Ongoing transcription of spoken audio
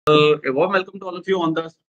A warm welcome to all of you on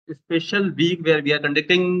the special week where we are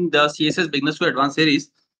conducting the CSS Beginners to Advanced series.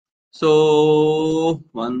 So,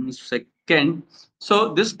 one second.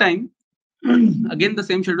 So, this time, again, the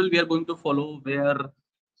same schedule we are going to follow where.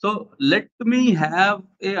 So, let me have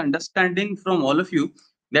a understanding from all of you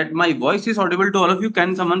that my voice is audible to all of you.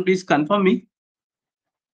 Can someone please confirm me?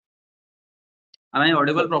 Am I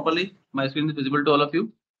audible properly? My screen is visible to all of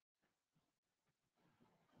you.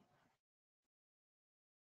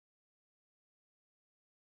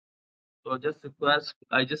 So,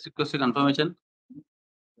 I just request a confirmation.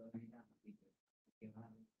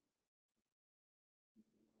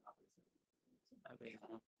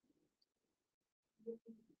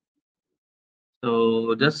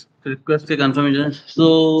 So just request a confirmation.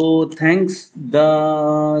 So thanks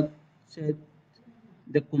the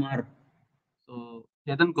Kumar. So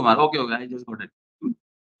Chetan Kumar. Okay, okay, I just got it.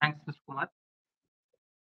 Thanks, Mr. Kumar.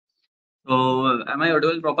 So am I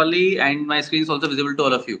audible properly? And my screen is also visible to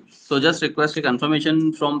all of you. So just request a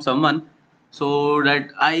confirmation from someone so that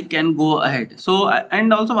I can go ahead. So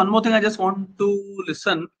and also one more thing, I just want to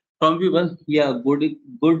listen from people. Yeah, good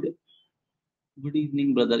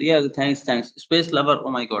evening, brother. Yeah, thanks. Space lover.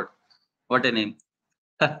 Oh my God, what a name.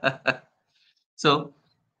 So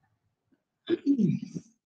good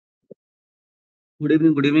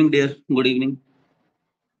evening, dear. Good evening.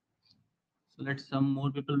 So let some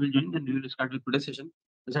more people will join, and we will start with today's session.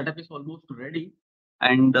 The setup is almost ready,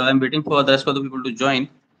 and I'm waiting for the rest of the people to join.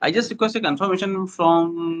 I just request a confirmation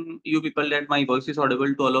from you people that my voice is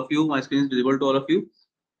audible to all of you, my screen is visible to all of you,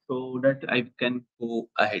 so that I can go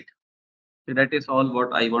ahead. So that is all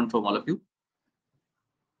what I want from all of you.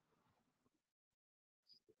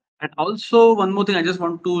 And also one more thing, I just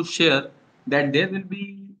want to share that there will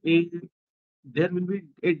be a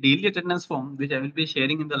daily attendance form which I will be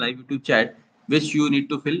sharing in the live YouTube chat, which you need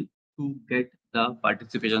to fill to get the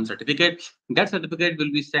participation certificate. That certificate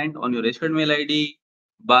will be sent on your registered mail ID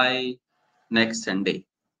by next Sunday.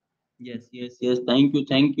 Yes. Thank you,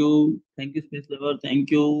 Space Lover. Thank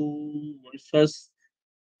you, Voices,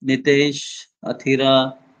 Nitesh,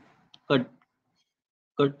 Athira, Kat,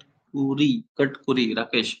 Katkuri,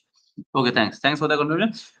 Rakesh. Okay, thanks for the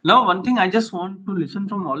contribution. Now, one thing I just want to listen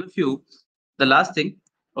from all of you. The last thing,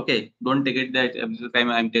 okay, don't take it that every time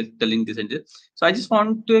I'm telling this and this. So I just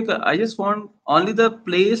want only the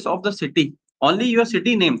place of the city, only your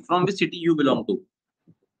city name from which city you belong to.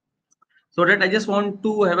 So that I just want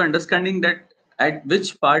to have understanding that at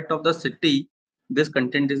which part of the city this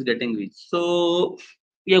content is getting reached. So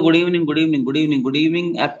yeah, good evening,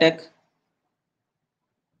 AppTech.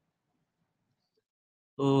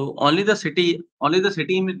 So only the city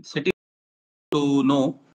to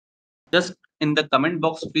know. Just in the comment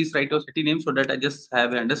box, please write your city name so that I just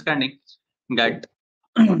have an understanding that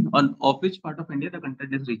on of which part of India the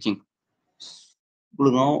content is reaching.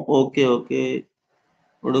 Gurgaon, okay.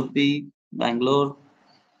 Udupi, Bangalore,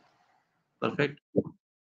 perfect.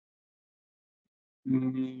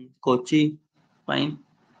 Kochi, fine.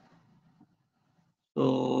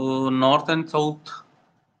 So north and south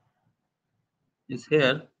is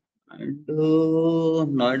here, and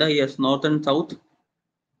Noida, yes, north and south.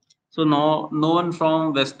 So no one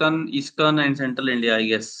from western, eastern, and central India, I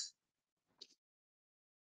guess.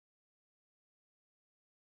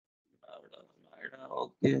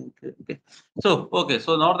 Okay. So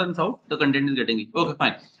north and south, the content is getting it. Okay,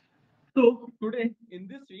 fine. So today in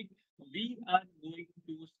this week we are going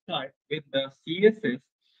to start with the CSS,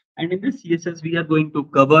 and in this CSS we are going to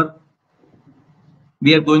cover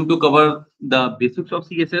the basics of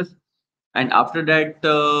CSS, and after that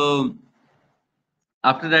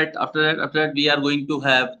we are going to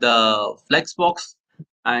have the Flexbox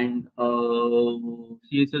and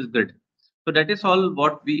CSS Grid. So that is all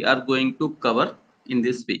what we are going to cover in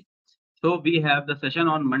this week. So we have the session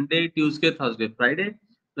on Monday, Tuesday, Thursday, Friday.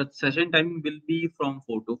 The session time will be from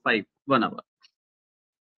 4 to 5, 1 hour.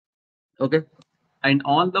 Okay. And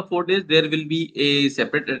on the 4 days, there will be a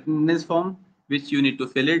separate attendance form which you need to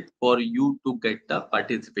fill it for you to get the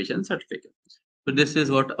participation certificate. So this is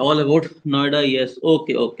what all about Noida. Yes.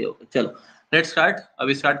 Okay. चलो. Let's start.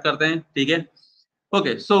 अभी start करते हैं. ठीक है.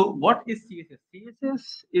 Okay. So what is CSS?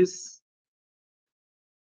 CSS is,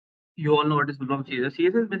 you all know what is full form CSS.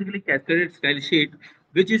 CSS is basically cascaded style sheet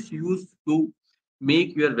which is used to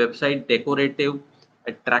make your website decorative,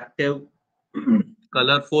 attractive,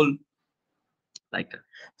 colorful, like that.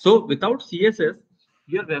 So without CSS,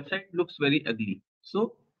 your website looks very ugly.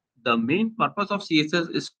 So the main purpose of CSS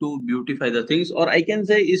is to beautify the things, or I can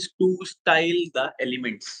say is to style the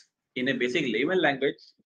elements in a basic layman language.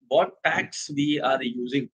 What tags we are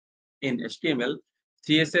using in HTML,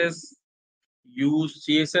 CSS use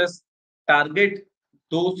CSS, target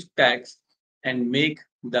those tags, and make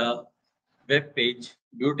the web page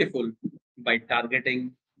beautiful by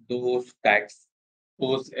targeting those tags,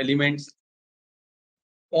 those elements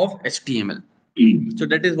of HTML. So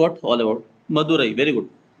that is what all about. Madurai, very good.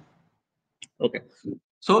 Okay.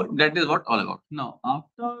 So that is what all about. Now,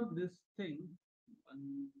 after this thing,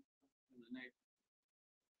 one minute,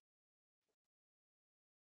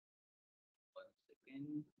 1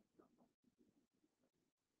 second.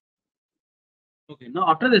 Okay. Now,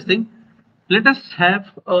 after this thing, let us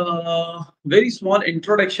have a very small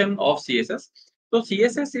introduction of CSS. So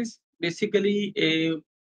CSS is basically a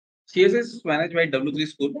CSS is managed by W3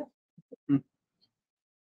 School. Hmm.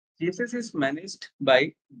 CSS is managed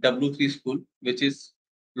by W3 School, which is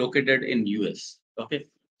located in US. Okay.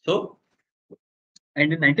 So,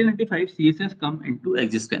 and in 1995, CSS come into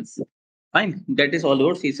existence. Fine. That is all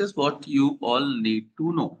about CSS, what you all need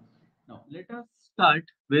to know. Now, let us start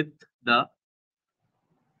with the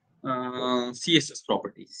CSS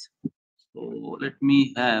properties. So, let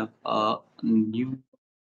me have a new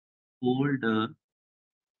folder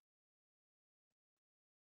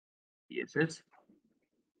CSS.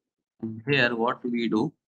 And here, what we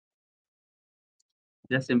do,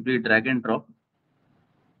 just simply drag and drop.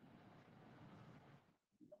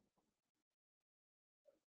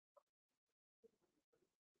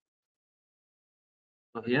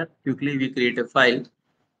 So here, quickly we create a file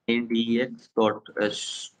index.html,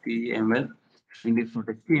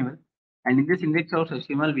 index.html, and in this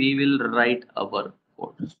index.html we will write our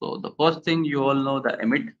code. So the first thing you all know the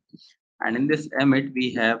emit, and in this emit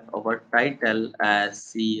we have our title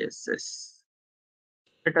as CSS.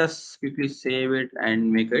 Let us quickly save it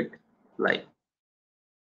and make it live.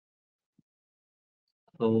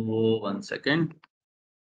 So 1 second.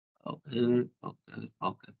 Okay.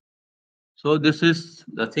 So this is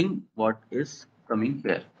the thing what is coming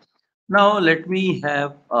here. Now let me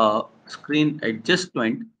have a screen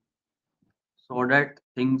adjustment so that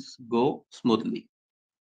things go smoothly.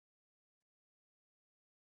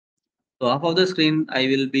 So half of the screen I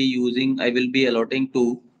will be allotting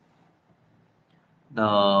to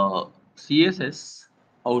the CSS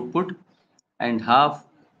output, and half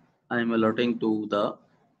I am allotting to the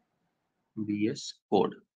VS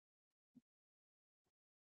code.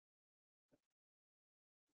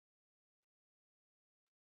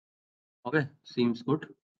 Okay, seems good.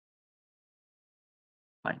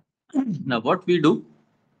 Fine. Now what we do,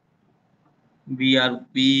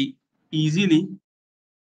 we easily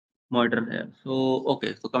monitor here. So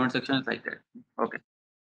okay, so comment section is like that. Okay.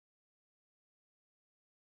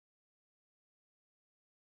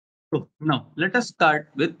 So now let us start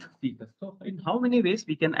with CSS. So in how many ways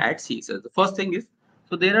we can add CSS? The first thing is,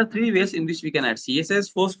 so there are three ways in which we can add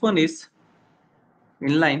CSS. First one is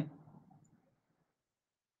inline.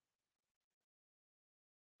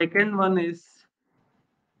 Second one is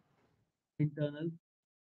internal.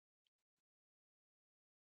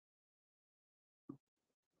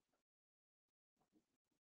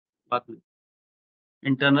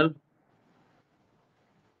 Internal.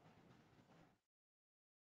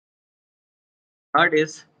 Third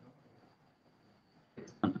is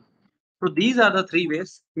external. So these are the three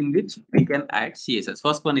ways in which we can add CSS.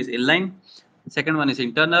 First one is inline, second one is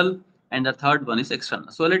internal, and the third one is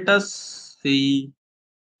external. So let us see.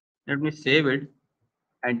 Let me save it.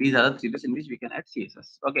 And these are the three ways in which we can add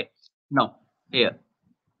CSS. Okay. Now here,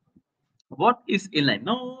 what is inline?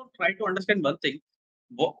 Now try to understand one thing.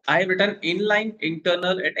 I have written inline,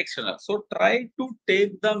 internal, and external. So try to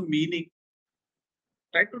take the meaning.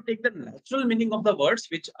 Try to take the natural meaning of the words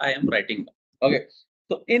which I am writing. Okay.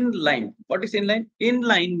 So inline. What is inline?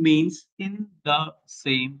 Inline means in the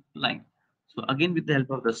same line. So again, with the help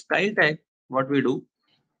of the style tag, what we do,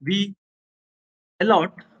 we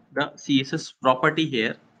allot the CSS property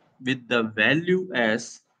here with the value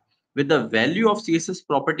as of CSS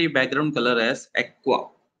property background color as aqua,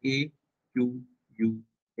 AQUA.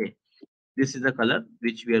 This is the color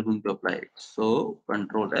which we are going to apply it. So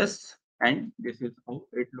Control S, and this is how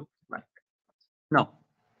it looks like. Now,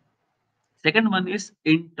 second one is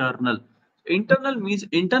internal. Internal means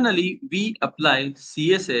internally we apply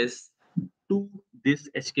CSS to this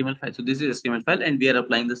HTML file. So this is HTML file, and we are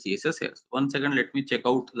applying the CSS here. So 1 second, let me check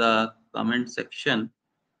out the comment section.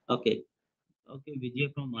 Okay. Okay,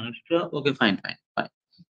 Vijay from Maharashtra. Okay, fine.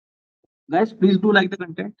 Guys, please do like the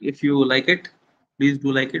content. If you like it, please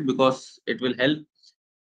do like it, because it will help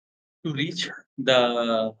to reach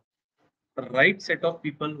the right set of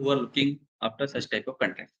people who are looking after such type of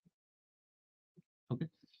content. Okay.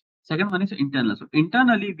 Second one is internal. So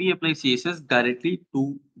internally, we apply CSS directly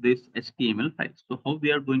to this HTML file. So how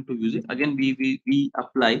we are going to use it? Again, we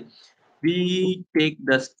apply. We take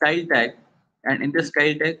the style tag, and in the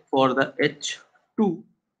style tag for the H2,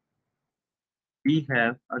 we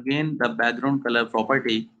have again the background color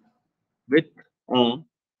property with a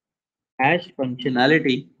hash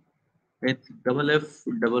functionality with double F,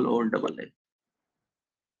 double O, double A.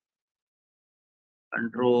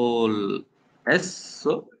 Control S,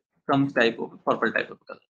 so some type of purple type of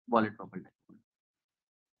color, wallet purple type.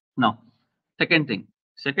 Now, second thing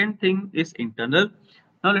is internal.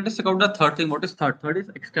 Now let us check out the third thing. What is third? Third is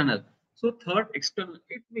external. So third external,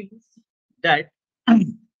 it means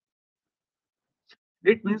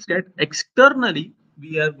that externally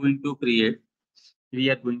we are going to create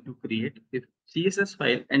a CSS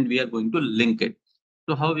file and we are going to link it.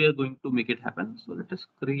 So how we are going to make it happen? So let us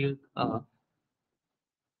create a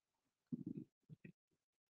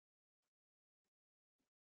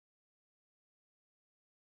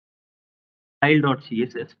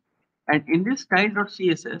style.css, and in this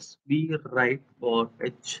style.css we write for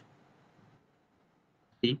h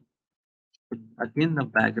again the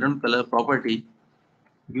background color property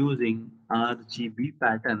using RGB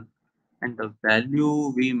pattern, and the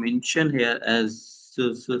value we mention here as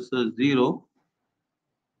 0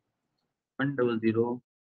 100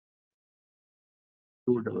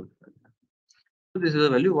 255. So this is the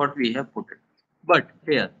value what we have put it. But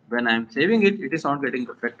here when I am saving it, it is not getting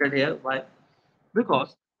reflected here. Why?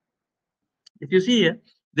 Because if you see here,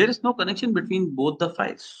 there is no connection between both the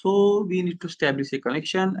files. So we need to establish a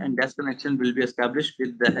connection, and that connection will be established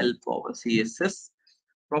with the help of a CSS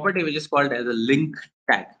property which is called as a link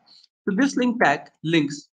tag. So this link tag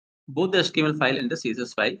links both the HTML file and the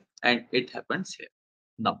CSS file, and it happens here.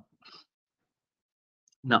 Now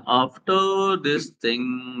after this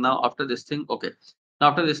thing, okay. Now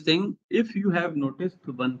after this thing, if you have noticed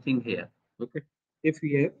one thing here, okay, if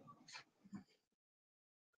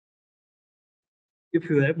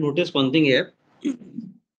you have noticed one thing here,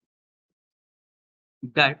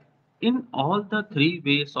 that in all the three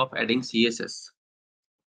ways of adding CSS,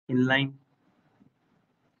 inline,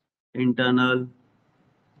 internal,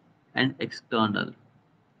 and external,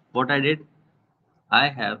 what I did, I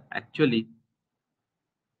have actually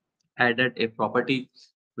added a property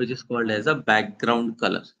which is called as a background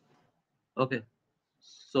color. Okay,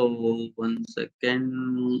 so 1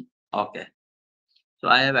 second. Okay, so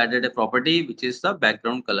I have added a property which is the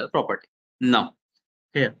background color property. Now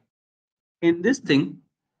here in this thing,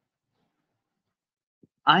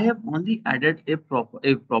 I have only added a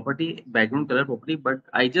property, background color property, but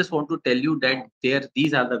I just want to tell you that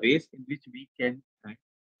these are the ways in which we can add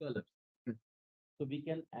colors. So we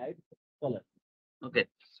can add color. Okay,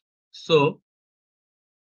 so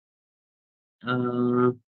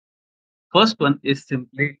uh, first one is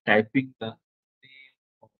simply typing the name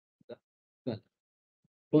of the color.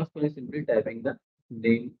 First one is simply typing the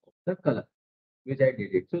name of the color, which I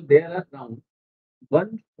did it. So there are around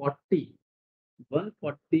 140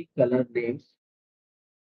 color names.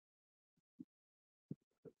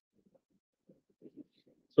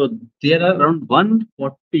 So there are around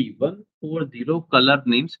 140 color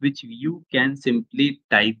names which you can simply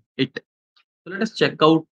type it. So let us check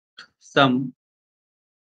out some.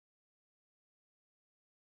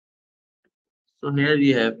 So here we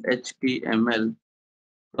have HTML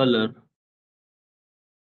color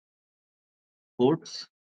codes.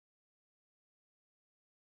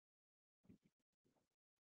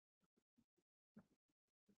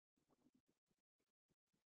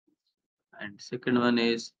 And second one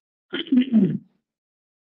is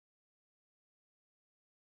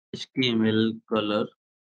HTML color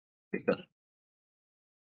picker.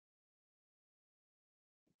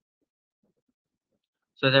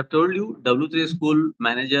 So as I've told you, W3 School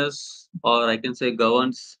manages, or I can say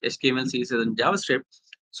governs HTML, CSS, and JavaScript.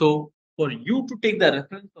 So for you to take the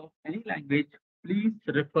reference of any language, please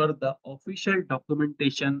refer the official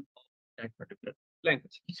documentation of that particular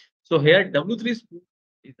language. So here W3 School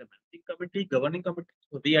is the managing committee, governing committee.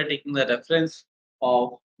 So we are taking the reference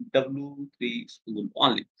of W3 School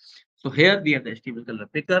only. So here we have the HTML color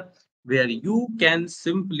picker, where you can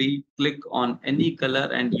simply click on any color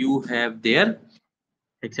and you have their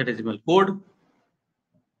hexadecimal code,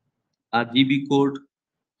 RGB code,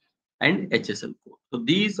 and HSL code. So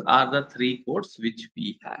these are the three codes which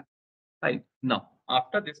we have. Right now,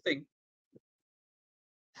 after this thing,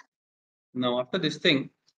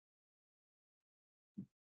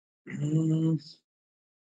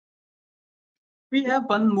 we have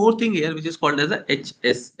one more thing here which is called as a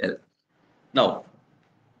HSL. Now,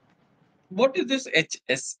 what is this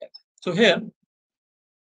HSL? So here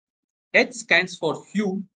H stands for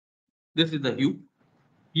hue. This is the hue.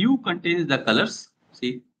 Hue contains the colors.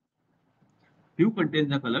 See, hue contains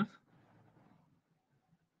the colors.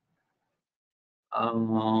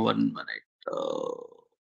 1 minute.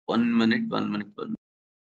 1 minute. 1 minute. 1 minute.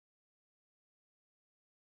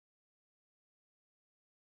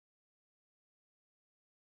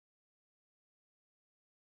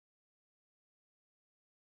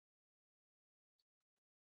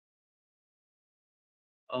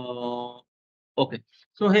 Okay.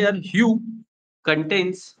 So here hue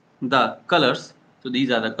contains the colors. So these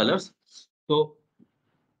are the colors. So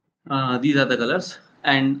these are the colors.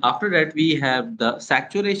 And after that we have the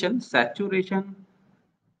saturation. Saturation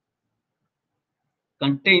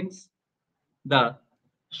contains the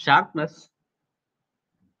sharpness.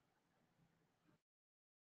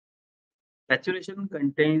 Saturation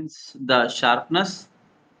contains the sharpness.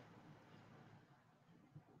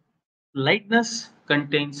 Lightness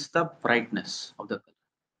contains the brightness of the color.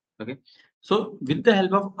 Okay. So with the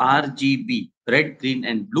help of RGB, red, green,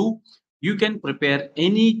 and blue, you can prepare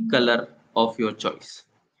any color of your choice.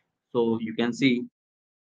 So you can see,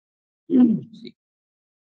 see,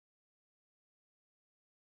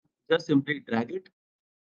 just simply drag it.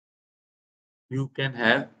 You can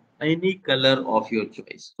have any color of your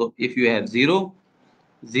choice. So if you have 0,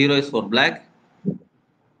 0 is for black,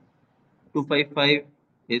 255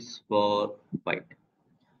 is for white.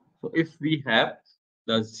 So if we have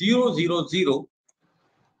the 000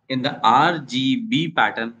 in the RGB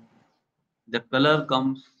pattern, the color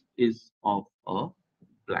comes is of a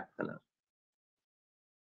black color.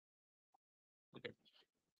 Okay.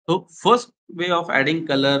 So first way of adding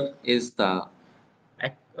color is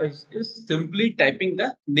is simply typing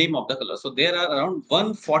the name of the color. So there are around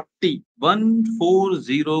 140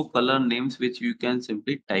 color names which you can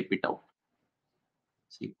simply type it out.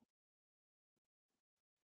 See.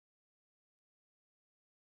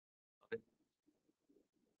 Okay.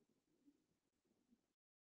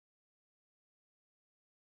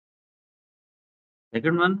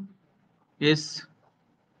 Second one is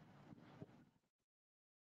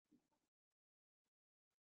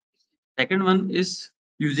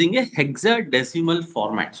using a hexadecimal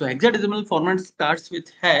format. So hexadecimal format starts with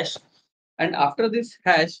hash, and after this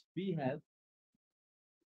hash we have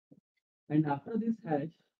and after this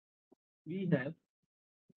hash we have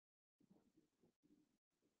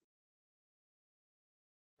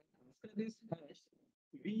after this hash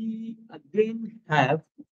we again have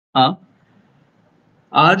a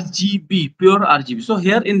RGB, pure RGB. So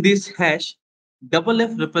here in this hash, double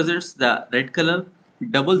F represents the red color,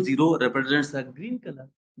 double zero represents the green color,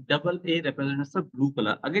 double A represents the blue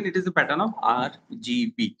color. Again, it is a pattern of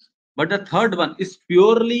RGB. But the third one is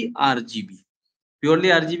purely RGB. Purely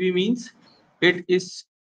RGB means it is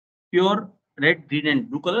pure red, green, and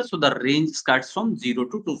blue color. So the range starts from 0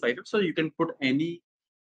 to 255. So you can put anything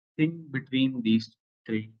between these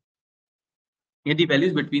three, any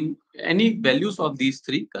values between any values of these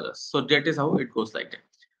three colors. So that is how it goes like that.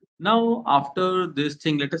 Now after this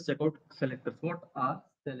thing, let us check out selectors. What are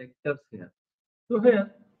selectors here? So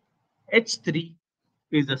here H3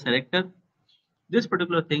 is the selector. This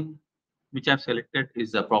particular thing which I've selected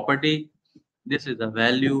is the property. This is the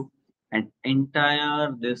value, and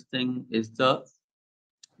entire this thing is the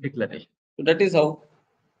declaration. So that is how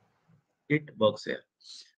it works here.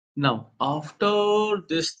 Now after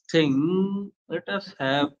this thing, let us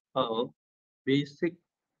have a basic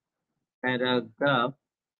paragraph,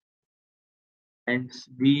 and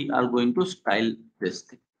we are going to style this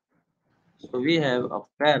thing. So we have a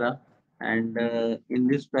para, and in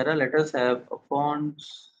this para, let us have a font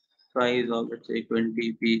size of, let's say,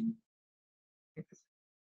 20 px.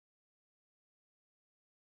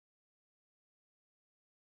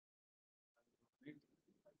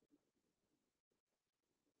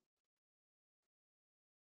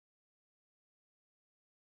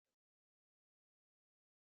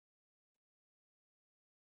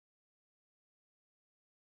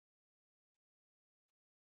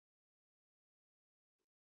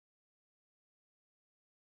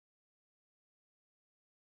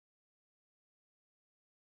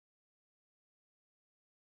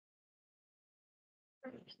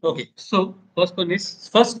 Okay, so first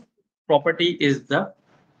property is the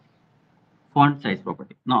font size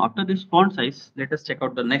property. Now after this font size, let us check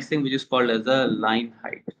out the next thing which is called as the line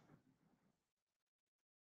height.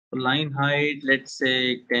 So line height, let's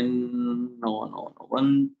say 10, no,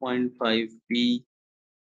 1.5 p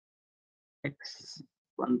x,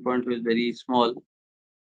 1.2 is very small.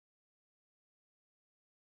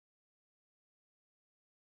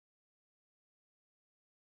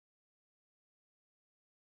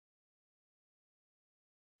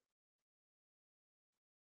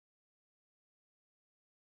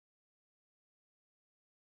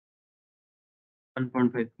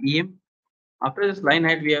 1.5 em. After this line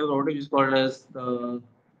height, we have what is called as the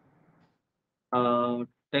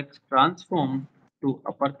text transform to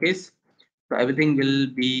uppercase. So everything will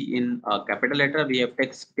be in a capital letter. We have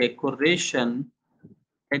text decoration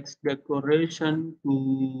to,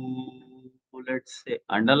 let's say,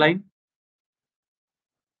 underline.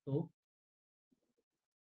 So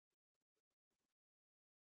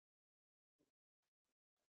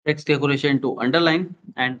text decoration to underline,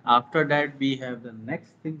 and after that we have the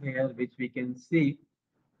next thing here which we can see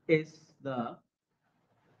is the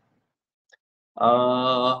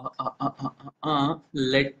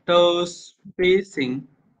letter spacing,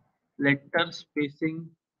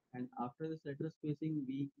 and after this letter spacing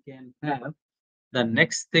we can have the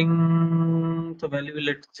next thing. So value,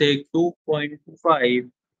 let's say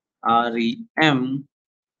 2.5 rem,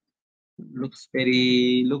 looks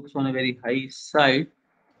on a very high side.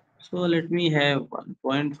 So let me have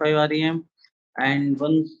 1.5 rem, and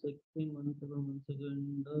one second,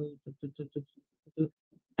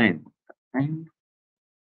 and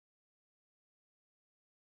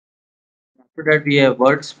after that we have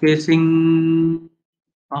word spacing.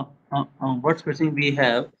 Word spacing we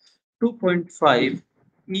have 2.5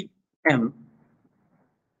 em,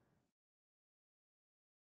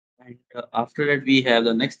 and after that we have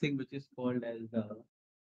the next thing which is called as the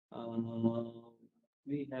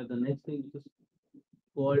we have the next thing which is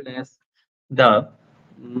called as the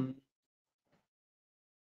mm,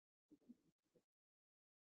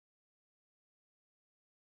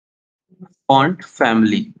 font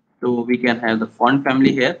family. So we can have the font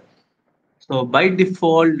family here. So by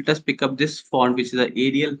default, let us pick up this font, which is the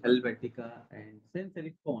Arial, Helvetica, and sans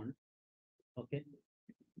serif font. Okay.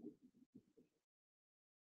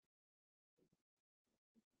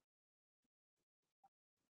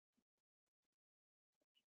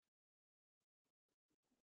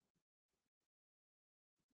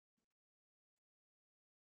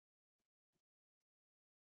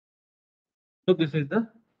 So this is the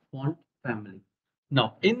font family.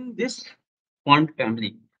 Now in this font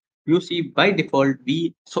family, you see by default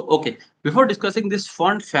we, so okay, before discussing this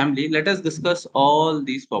font family, let us discuss all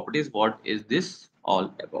these properties. What is this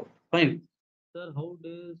all about? Fine. Sir, how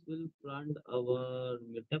this will plan our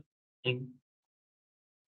meetup thing?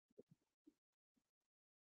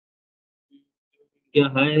 Yeah,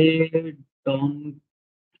 hi Don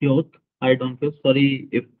Quixote. Hi Don Quixote. Sorry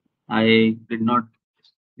if I did not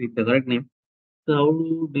read the correct name. So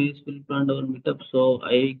how days will plan our meetup? So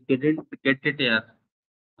I didn't get it here.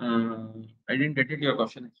 I didn't get it your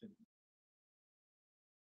question actually.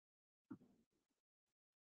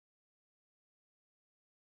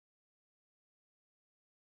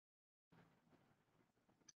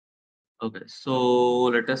 Okay, so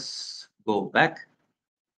let us go back.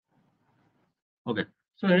 Okay,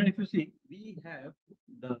 so here if you see,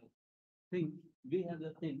 the thing, we have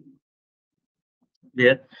the thing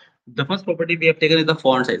there. The first property we have taken is the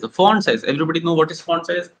font size. The font size, everybody know what is font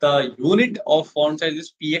size? The unit of font size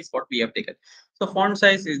is px, what we have taken. So font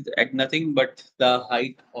size is at nothing but the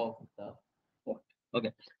height of the font.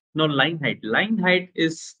 Okay. Now line height. Line height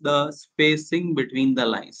is the spacing between the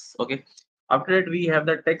lines. Okay. After that, we have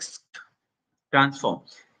the text transform.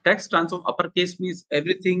 Text transform uppercase means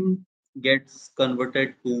everything gets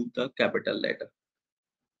converted to the capital letter.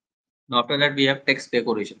 Now after that, we have text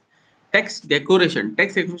decoration. Text decoration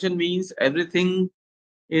means everything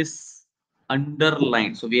is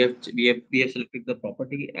underlined. So we have selected the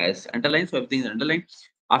property as underline. So everything is underlined.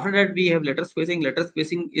 After that, we have letter spacing. Letter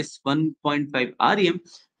spacing is 1.5 rem.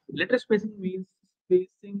 Letter spacing means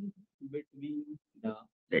spacing between the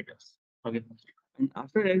letters. Okay. And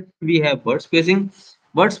after that, we have word spacing.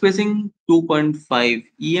 Word spacing 2.5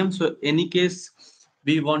 em. So any case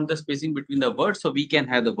we want the spacing between the words, so we can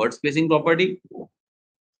have the word spacing property.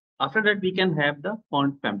 After that, we can have the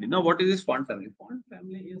font family. Now, what is this font family? Font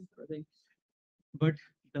family is nothing but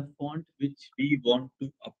the font which we want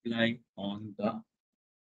to apply on the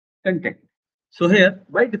content. So here,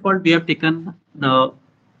 by default, we have taken the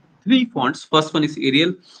three fonts. First one is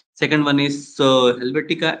Arial, second one is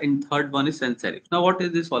Helvetica, and third one is sans serif. Now, what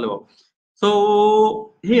is this all about?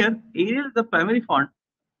 So here, Arial is the primary font,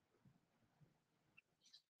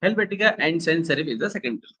 Helvetica and sans serif is the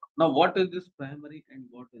secondary. Now, what is this primary and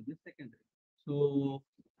what is this secondary? So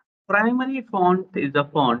primary font is the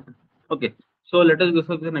font. Okay. So let us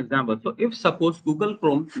discuss an example. So if suppose Google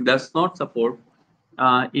Chrome does not support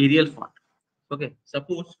Arial font. Okay.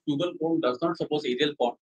 Suppose Google Chrome does not support Arial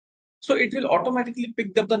font. So it will automatically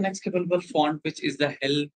pick up the next capable font, which is the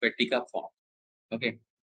Helvetica font. Okay.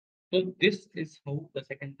 So this is how the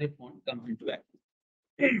secondary font comes into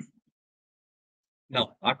action.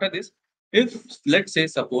 Now, after this, If let's say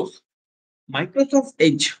suppose Microsoft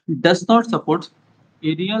Edge does not support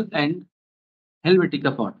Arial and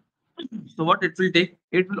Helvetica font. So what it will take?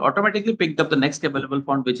 It will automatically pick up the next available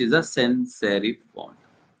font, which is a sans serif font.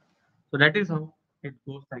 So that is how it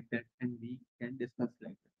goes like that, and we can discuss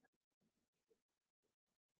like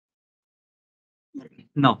that.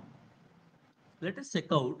 Now let us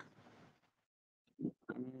check out.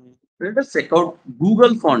 Let us check out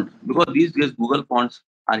Google font, because these days Google fonts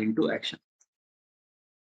are into action.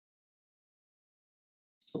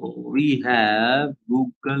 So we have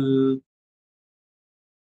Google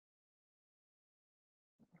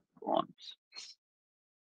fonts.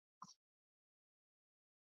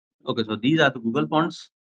 Okay, so these are the Google fonts,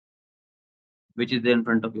 which is there in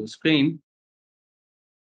front of your screen.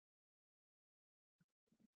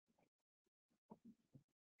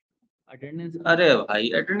 Attendance अरे भाई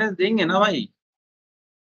attendance देंगे ना भाई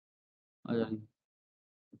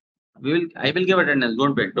we will I will give attendance,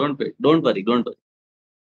 don't worry,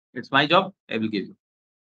 it's my job, I will give you.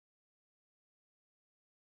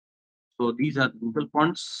 So these are Google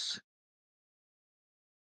fonts.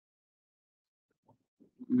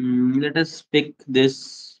 Let us pick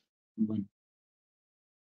this one.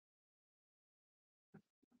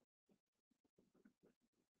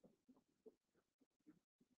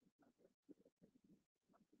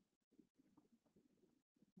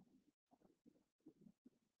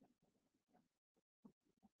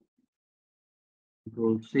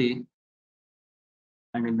 Control C,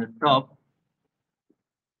 and in the top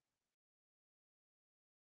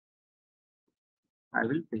I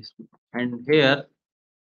will paste it. And here,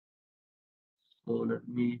 so let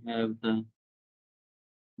me have the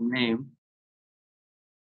name.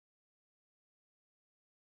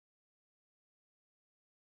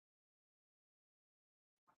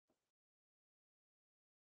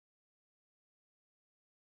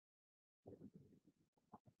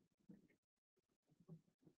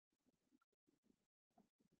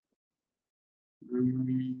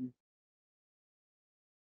 Mm,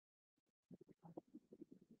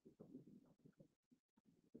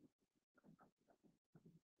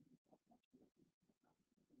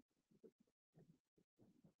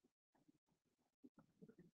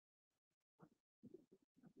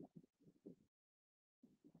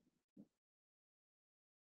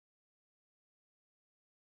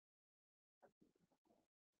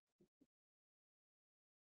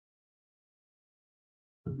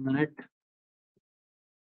 minute.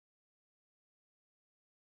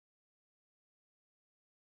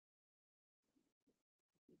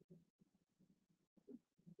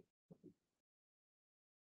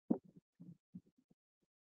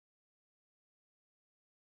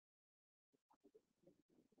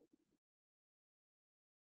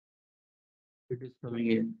 It is coming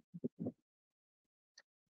in.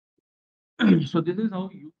 So this is how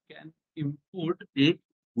you can import a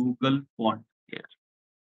Google font here.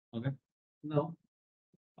 Okay. Now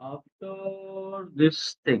after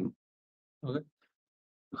this thing, okay.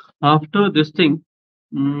 After this thing,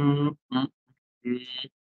 mm, mm, mm,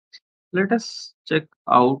 let us check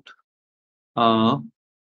out. Uh,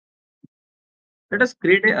 Let us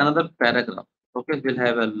create another paragraph. Okay, we'll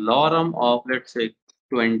have a lorem of let's say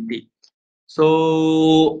 20.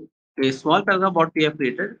 So a small paragraph what we have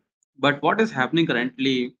created, but what is happening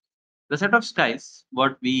currently, the set of styles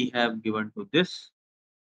what we have given to this,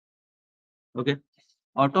 okay,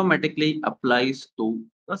 automatically applies to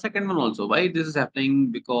the second one also. Why this is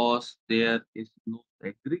happening? Because there is no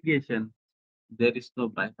segregation, there is no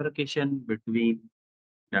bifurcation between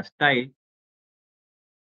the style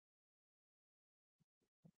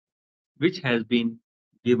which has been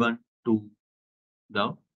given to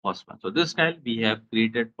the first one. So this style we have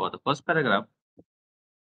created for the first paragraph,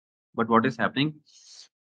 but what is happening?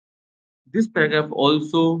 This paragraph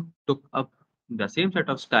also took up the same set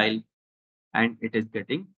of style and it is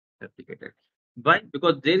getting replicated. Why?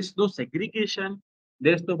 Because there is no segregation,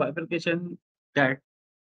 there is no bifurcation that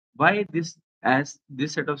why this as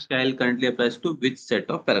this set of style currently applies to which set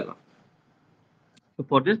of paragraph. So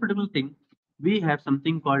for this particular thing, we have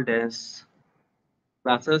something called as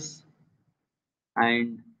classes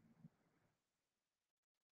and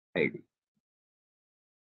ID.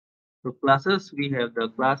 So classes, we have the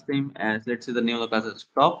class name as let's say the name of the class is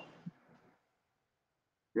top,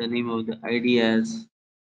 the name of the ID as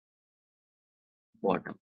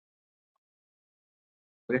bottom.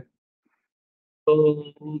 Okay.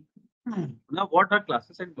 So now what are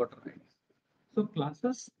classes and what are IDs? So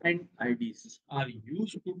classes and IDs are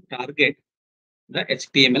used to target the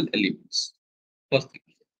HTML elements. First thing.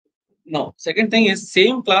 Now, second thing is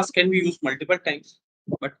same class can be used multiple times,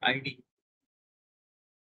 but ID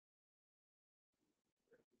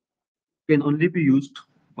can only be used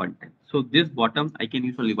one time. So this bottom I can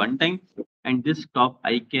use only one time, and this top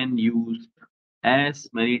I can use as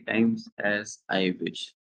many times as I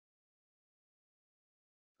wish.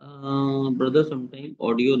 Brother, sometime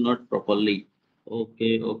audio not properly.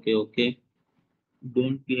 Okay, okay, okay.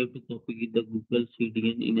 Don't we have to copy the Google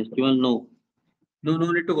CDN in HTML? No, no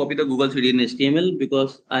need to copy the Google CDN in HTML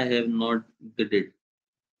because I have not did it.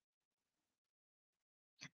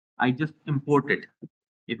 I just import it.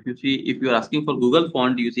 If you see, if you are asking for Google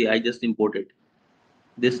font, you see, I just imported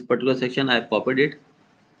this particular section. I copied it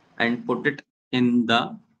and put it in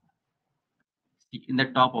the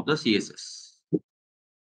top of the CSS.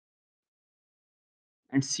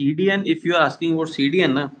 And CDN, if you are asking about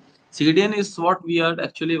CDN, CDN is what we are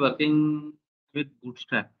actually working with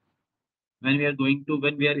Bootstrap. When we are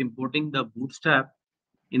importing the Bootstrap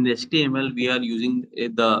in the HTML, we are using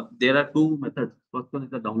there are two methods. First one is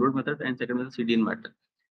the download method, and second is the CDN method.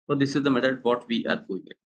 So this is the method what we are doing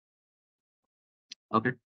it.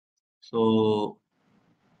 Okay. So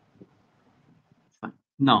fine.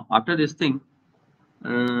 Now after this thing,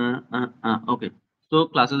 okay. So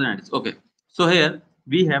classes and IDs. Okay. So here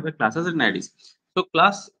we have a classes and IDs. So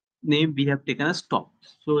class name we have taken as top.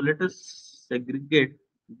 So let us segregate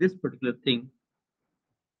this particular thing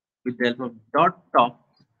with the help of dot top.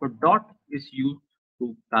 So dot is used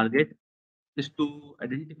to target, is to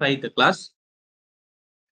identify the class,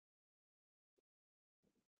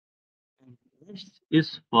 and hash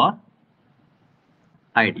is for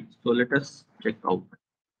ID. So let us check out.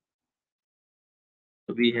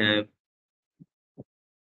 So we have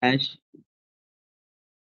hash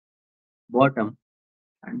bottom,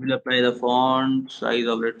 and we'll apply the font size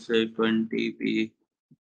of, let's say, 20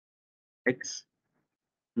 px.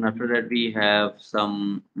 And after that, we have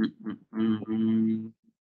some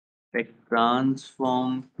text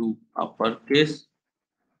transform to uppercase.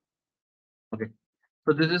 Okay.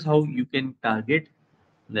 So this is how you can target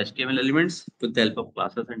the HTML elements with the help of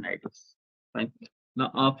classes and IDs. Fine.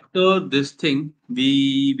 Now after this thing,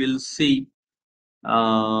 we will see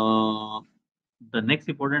the next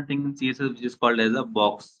important thing in CSS, which is called as a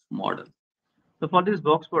box model. So for this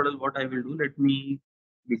box model, what I will do, let me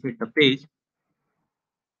reset the page,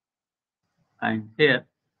 and here,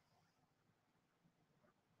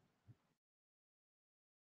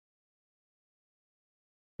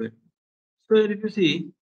 so here if you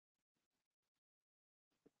see,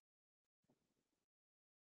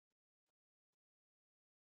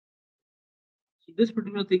 so this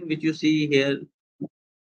particular thing which you see here,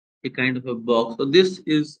 a kind of a box. So this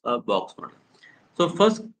is a box model. So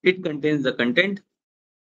first it contains the content.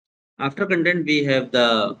 After content we have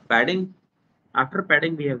the padding. After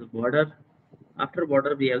padding we have the border. After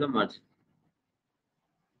border we have the margin.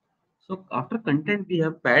 So after content we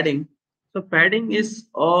have padding. So padding is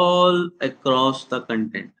all across the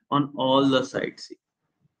content on all the sides.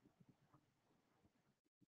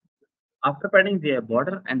 After padding we have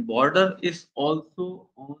border, and border is also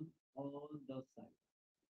on all the sides.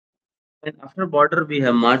 And after border we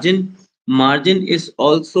have margin. Margin is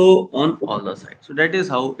also on all the sides. So that is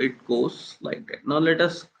how it goes like that. Now let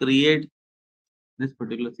us create this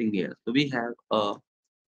particular thing here. So we have a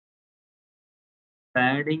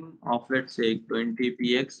padding of, let's say, 20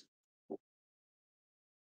 px.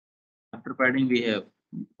 After padding we have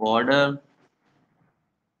border.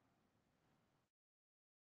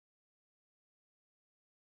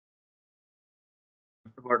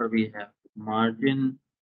 After border we have margin.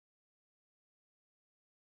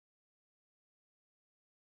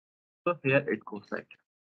 So here it goes like that.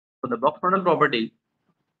 So the box model property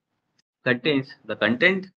contains the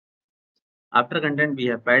content. After content we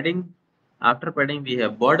have padding. After padding we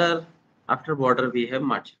have border. After border we have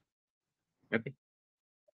margin. Okay.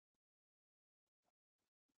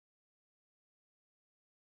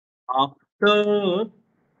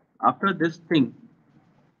 After this thing,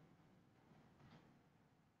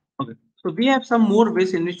 okay. So we have some more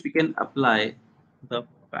ways in which we can apply the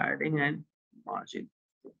padding and margin.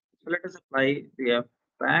 So let us apply. We have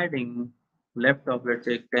padding left of, let's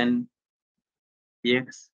say, 10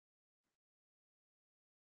 px,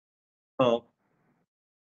 of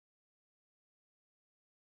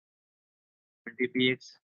 20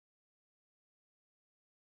 px.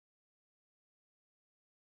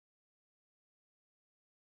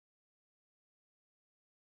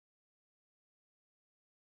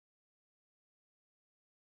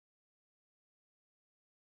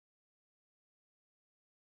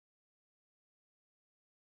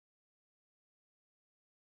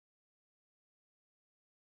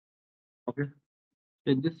 Okay.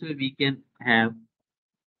 So in this way we can have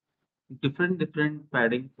different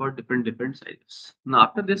padding for different sizes. Now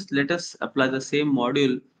after this, let us apply the same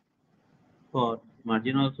module for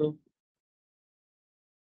margin also.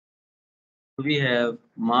 We have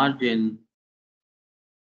margin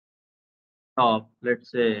top,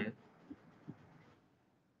 let's say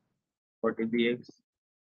 40 px,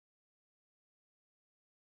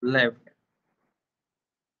 left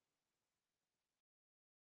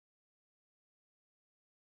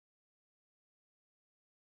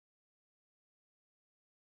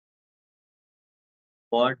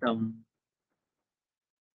bottom.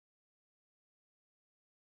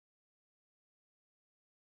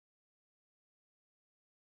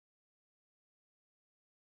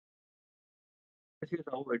 This is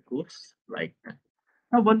how it goes like that.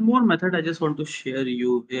 Now one more method I just want to share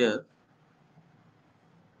you here.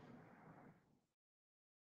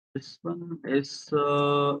 This one is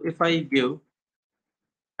if I give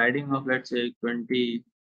padding of let's say 20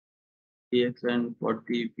 px and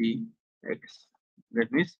 40 px,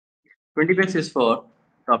 that means 20 px is for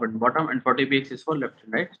top and bottom and 40 px is for left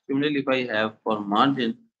and right. Similarly, if I have for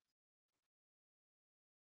margin,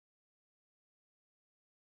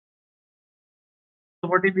 so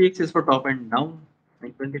 40 px is for top and down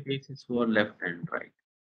and 20 px is for left and right.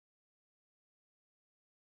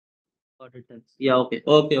 Got it. Thanks. Yeah. Okay.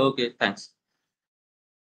 Okay. Okay. Thanks.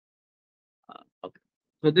 Okay.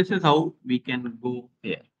 So this is how we can go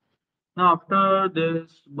here. Now after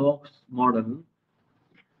this box model,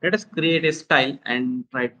 let us create a style and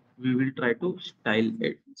try. We will try to style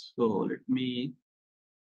it. So let me.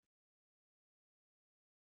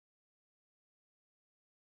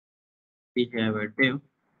 We have a div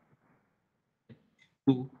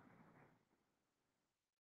to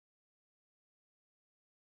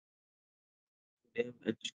div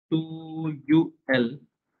h2ul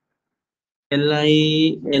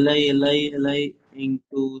li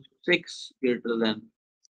into 6 greater than.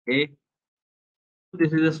 Okay.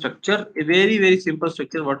 This is a structure, a very simple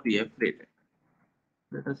structure what we have created.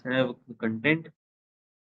 Let us have the content.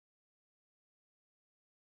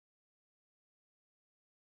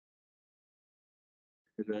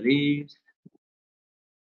 Categories,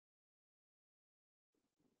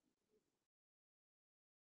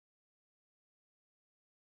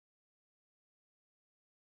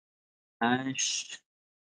 hash,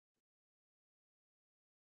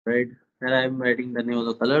 right? Here I am writing the name of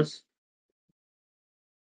the colors.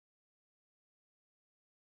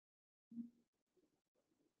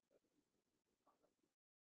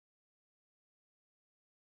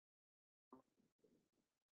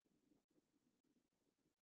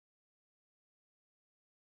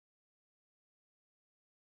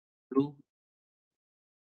 Blue,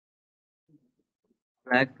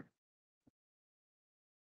 black,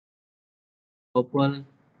 purple,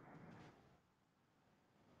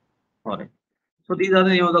 orange. So these are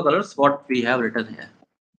the name of the colors what we have written here.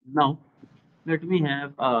 Now let me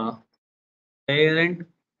have a parent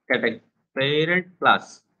category, parent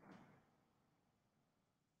class,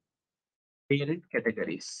 parent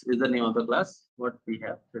categories is the name of the class what we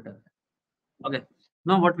have written. Okay.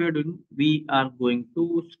 Now what we are doing, we are going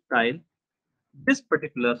to style this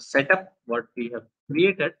particular setup what we have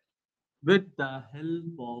created with the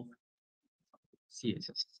help of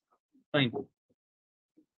CSS. Fine.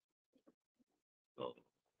 So,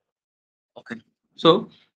 okay. So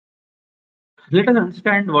let us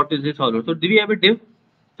understand what is this all. So do we have a div?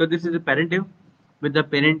 So this is a parent div with the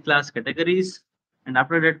parent class categories, and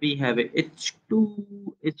after that we have a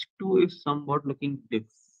h2. H2 is somewhat looking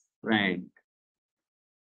different.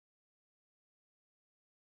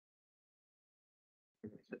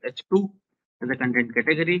 So h2 is a content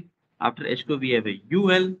category. After h2 we have a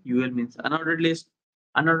ul. Ul means unordered list.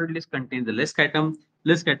 Unordered list contains the list item.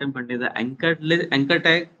 List item contains the anchor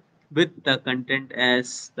tag with the content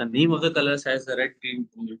as the name of the colors as the red, green,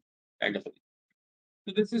 blue kind of thing.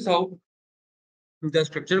 So this is how the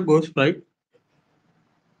structure goes like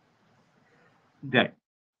that.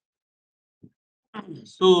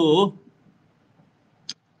 So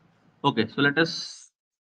okay, so let us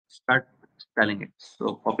start spelling it.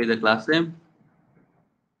 So copy the class name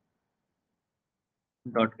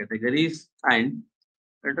dot categories and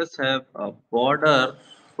let us have a border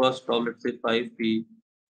first of let's say 5p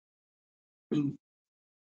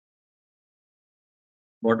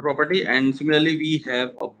border property, and similarly we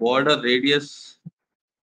have a border radius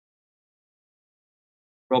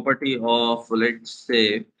property of let's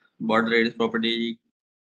say border radius property,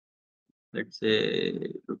 let's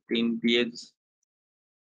say 15 px.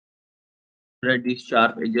 Let these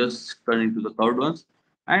sharp edges turn into the curved ones.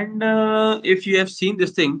 And if you have seen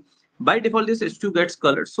this thing, By default, this h2 gets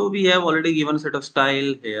colored. So we have already given a set of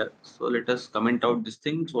style here. So let us comment out this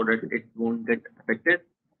thing so that it won't get affected.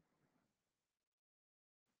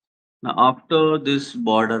 Now after this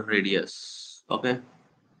border radius, okay.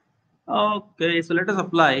 Okay, so let us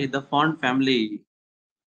apply the font family.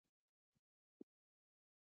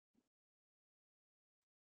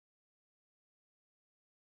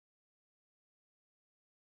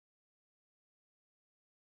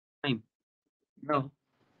 Fine. Now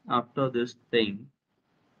after this thing,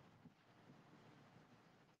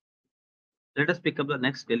 let us pick up the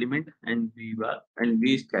next element and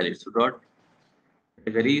we style it. So dot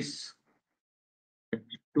categories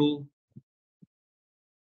to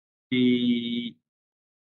the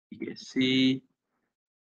C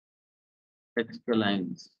text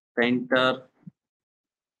lines center.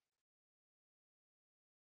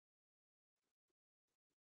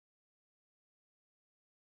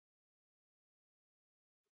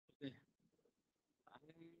 Okay.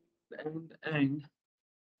 And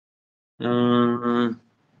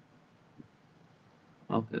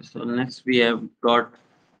okay, so next we have got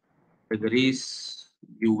categories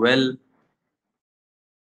UL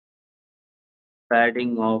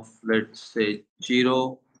padding of let's say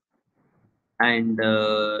 0 and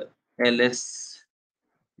ls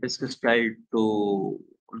is style to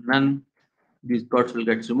none. These dots will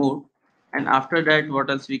get removed. And after that, what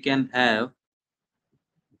else we can have?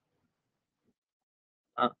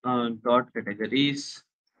 Dot categories.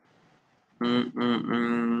 Mm,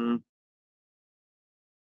 mm,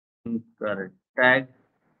 Correct. Tag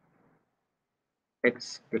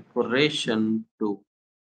text decoration to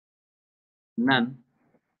none.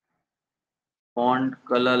 Font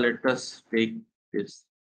color. Let us take this.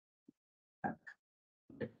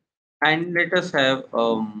 And let us have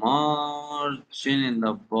a margin in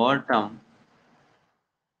the bottom.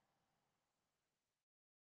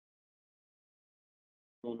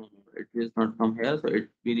 No. It is not from here. So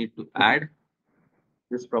we need to add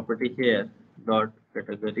this property here. Dot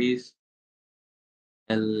categories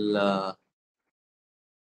L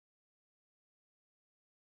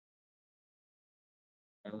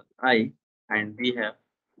I, and we have.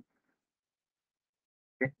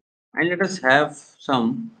 Okay. And let us have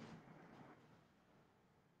some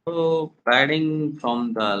padding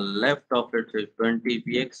from the left of it is 20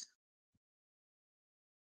 px.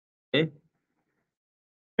 Okay.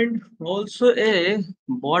 And also a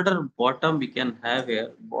border bottom we can have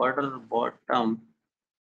here. Border bottom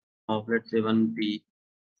of let's say 1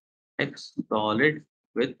 px solid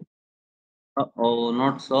with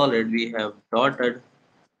not solid. We have dotted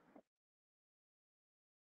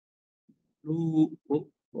blue.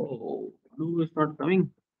 Blue is not coming.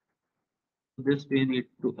 This we need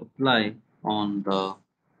to apply on the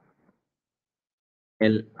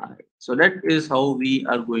Li. So that is how we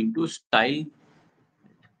are going to style.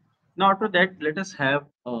 Now after that, let us have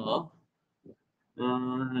a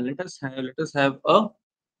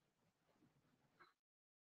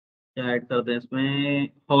add करते हैं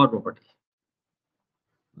इसमें hover property.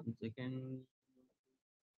 1 second.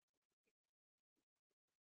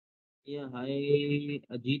 Yeah, hi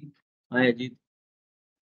Ajit. Hi Ajit.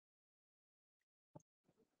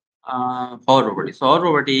 Hover property. So hover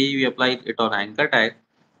property we apply it on anchor tag.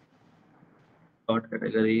 Dot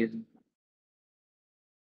categories.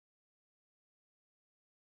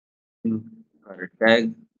 Correct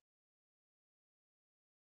tag.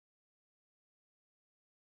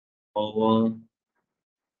 Hover.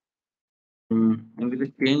 And with the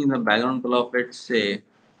change in the background color of let's say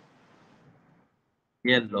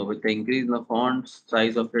yellow with the increase in the font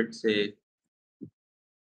size of let's say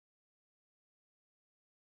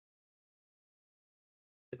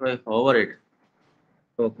if I hover it.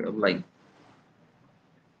 Okay, like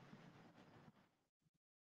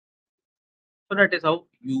so that is how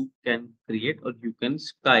you can create or you can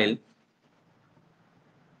style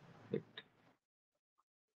it.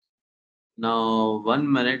 Now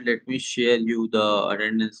 1 minute, let me share you the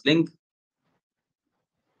attendance link.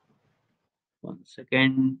 1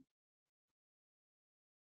 second.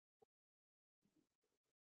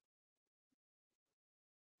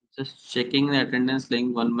 Just checking the attendance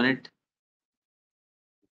link. 1 minute.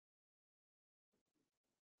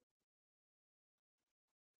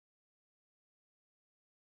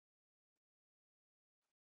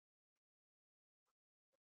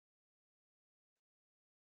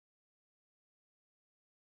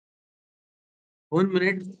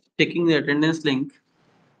 Checking the attendance link.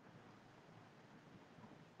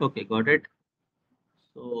 Okay, got it.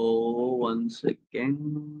 So 1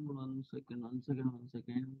 second. 1 second. 1 second. 1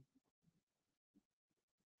 second.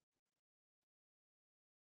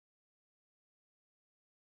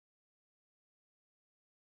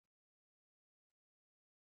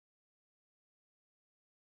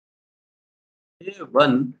 day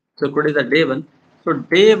one. So today is the day one. So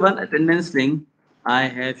day one attendance link I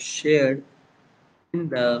have shared in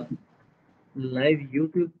the live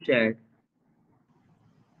YouTube chat.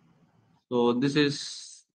 So this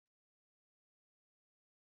is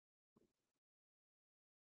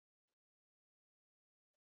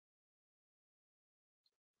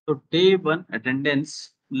so day one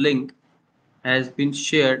attendance link has been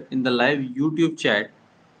shared in the live YouTube chat.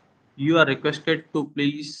 You are requested to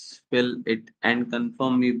please fill it and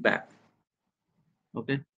confirm me back.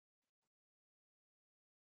 Okay.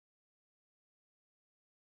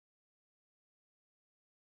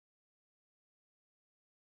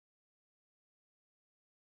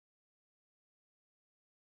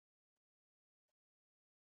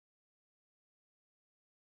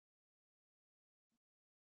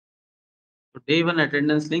 So day one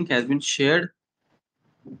attendance link has been shared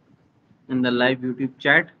in the live YouTube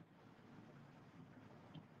chat.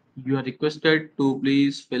 You are requested to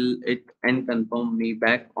please fill it and confirm me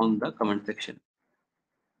back on the comment section.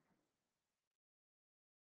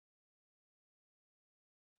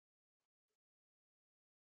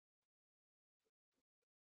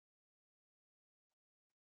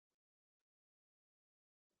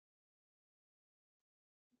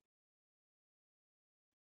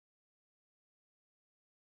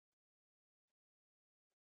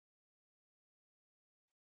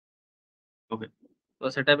 Okay. So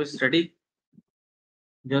setup is ready.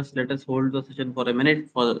 Just let us hold the session for a minute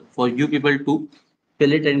for you people to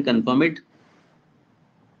fill it and confirm it.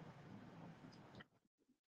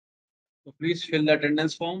 So please fill the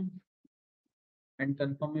attendance form and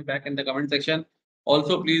confirm me back in the comment section.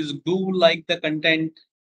 Also, please do like the content.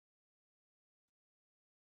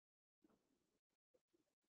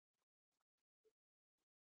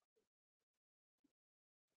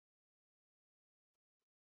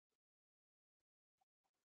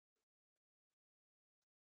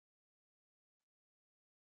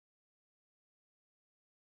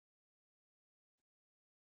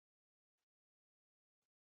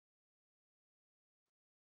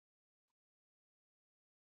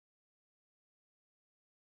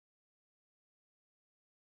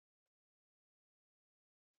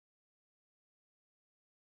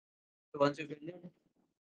 Once you fill it,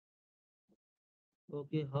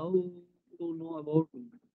 okay, how to know about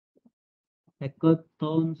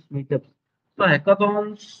hackathons meetups? So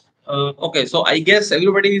hackathons. Okay, so I guess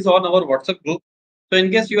everybody is on our WhatsApp group. So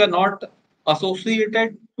in case you are not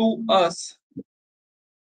associated to us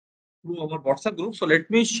through our WhatsApp group, so let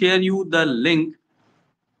me share you the link.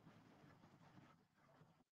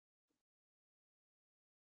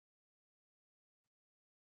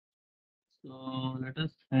 So let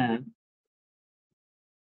us have.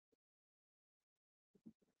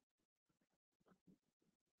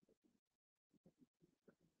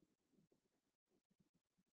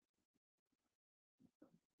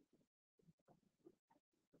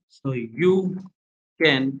 So you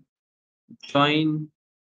can join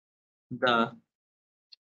the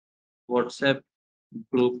WhatsApp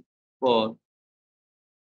group for.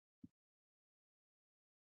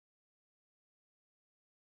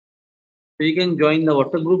 So you can join the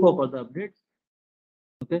WhatsApp group for further updates.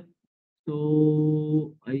 Okay.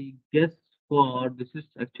 So I guess for this is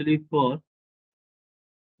actually for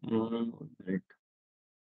right.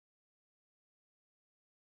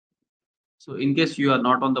 So in case you are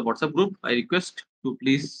not on the WhatsApp group, I request to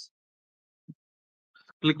please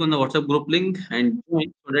click on the WhatsApp group link and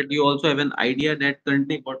join so that you also have an idea that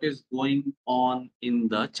currently what is going on in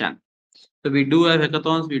the channel. So we do have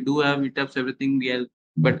hackathons, we do have meetups, everything we are,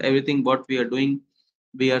 but everything what we are doing,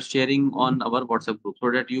 we are sharing on our WhatsApp group so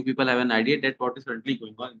that you people have an idea that what is currently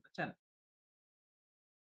going on in the channel.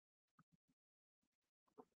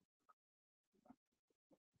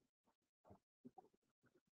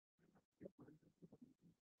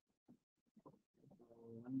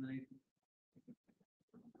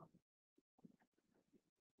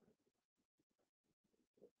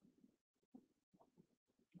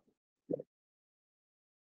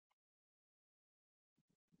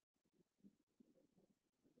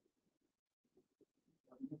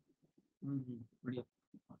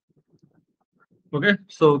 Okay,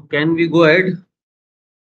 so can we go ahead?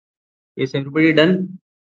 Is everybody done?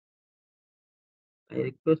 I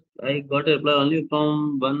request. I got a reply only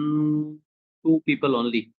from two people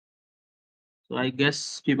only. So I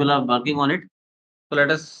guess people are working on it. So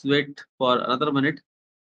let us wait for another minute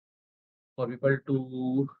for people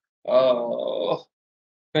to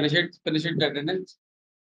finish it the attendance.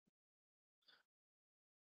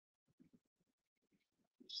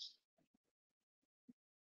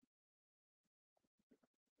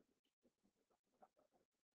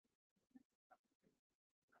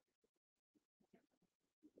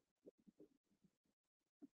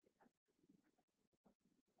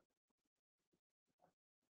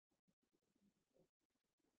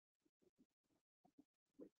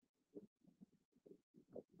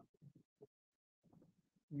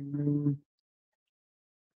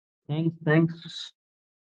 Thanks.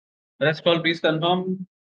 Rest all please confirm,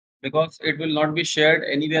 because it will not be shared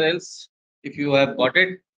anywhere else. If you have got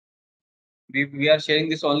it, we are sharing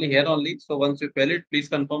this only here only. So once you fill it, please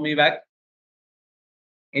confirm me back.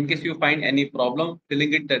 In case you find any problem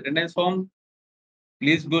filling it the attendance form,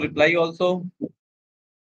 please do reply also.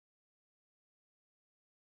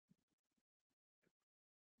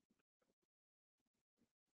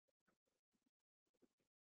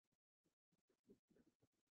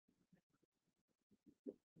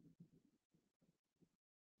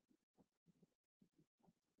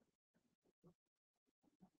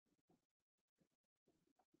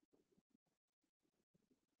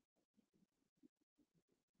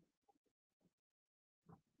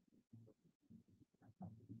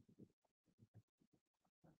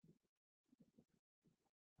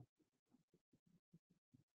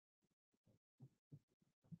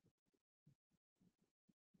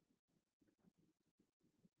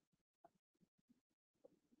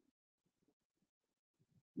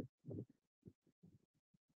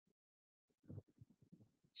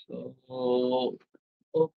 So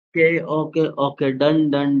okay.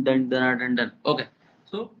 Done. Okay.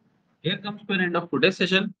 So here comes to an end of today's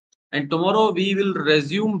session, and tomorrow we will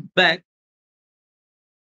resume back.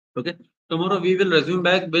 Okay. Tomorrow we will resume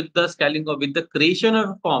back with the styling of with the creation of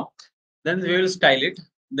a form. Then we will style it.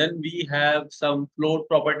 Then we have some float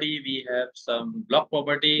property. We have some block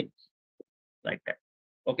property, like that.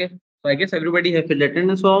 Okay. So I guess everybody have filled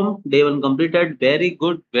attendance form. Day one completed. Very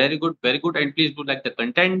good. And please do like the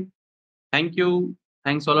content. Thank you.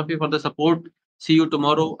 Thanks all of you for the support. See you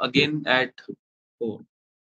tomorrow again at 4.